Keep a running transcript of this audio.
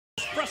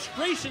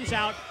frustrations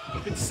out.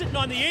 Been sitting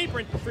on the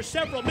apron for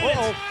several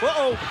minutes.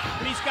 But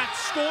he's got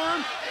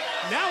Storm.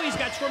 Now he's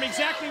got Storm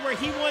exactly where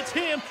he wants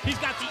him. He's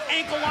got the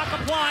ankle lock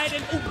applied,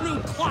 and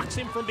Roode clocks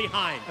him from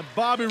behind. And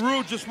Bobby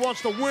Roode just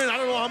wants to win. I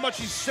don't know how much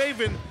he's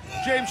saving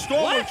James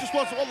Storm. He just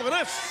wants to, look at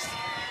this.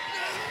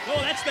 Oh,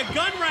 that's the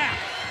gun wrap.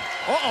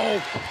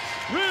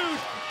 Roode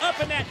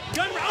up in that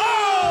gun wrap.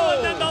 Oh,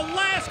 and then the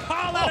last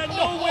call out of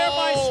nowhere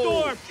by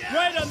Storm.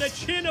 Right on the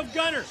chin of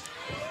Gunner.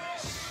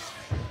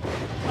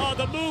 Oh,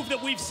 the move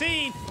that we've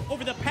seen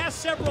over the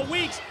past several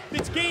weeks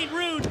that's gained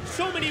Roode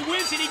so many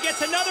wins, and he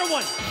gets another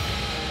one.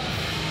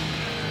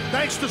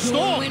 Thanks to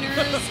Storm. Winners,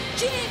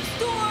 James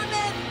Storm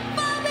and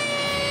Bobby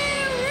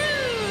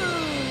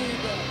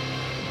Roode.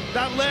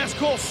 That last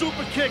call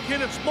super kick hit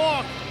its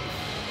mark.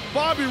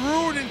 Bobby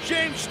Roode and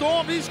James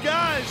Storm, these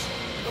guys,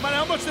 no matter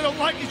how much they don't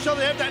like each other,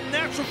 they have that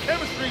natural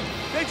chemistry.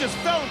 They just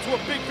fell into a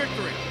big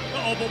victory.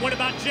 But what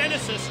about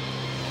Genesis?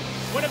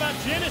 What about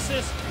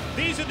Genesis?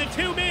 These are the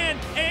two men,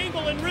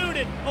 Angle and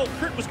Roode.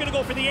 Kurt was gonna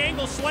go for the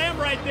Angle slam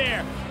right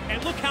there.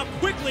 And look how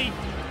quickly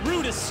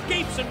Roode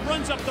escapes and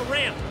runs up the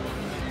ramp.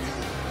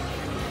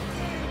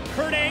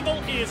 Kurt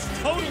Angle is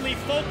totally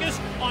focused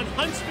on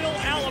Huntsville,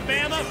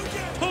 Alabama,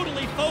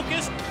 totally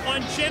focused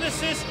on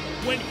Genesis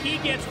when he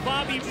gets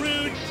Bobby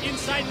Roode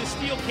inside the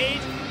steel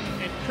cage,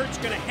 and Kurt's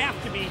gonna have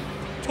to be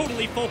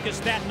totally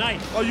focused that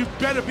night. Oh, you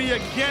better be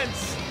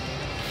against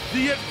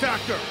the it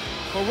factor.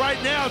 But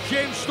right now,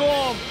 James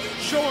Storm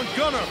showing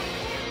Gunner,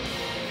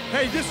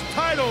 hey, this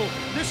title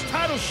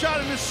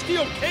shot in this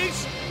steel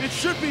case, it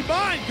should be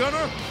mine,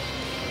 Gunner.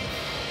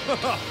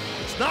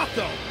 It's not,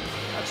 though.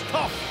 That's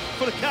tough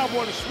for the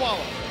Cowboy to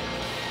swallow.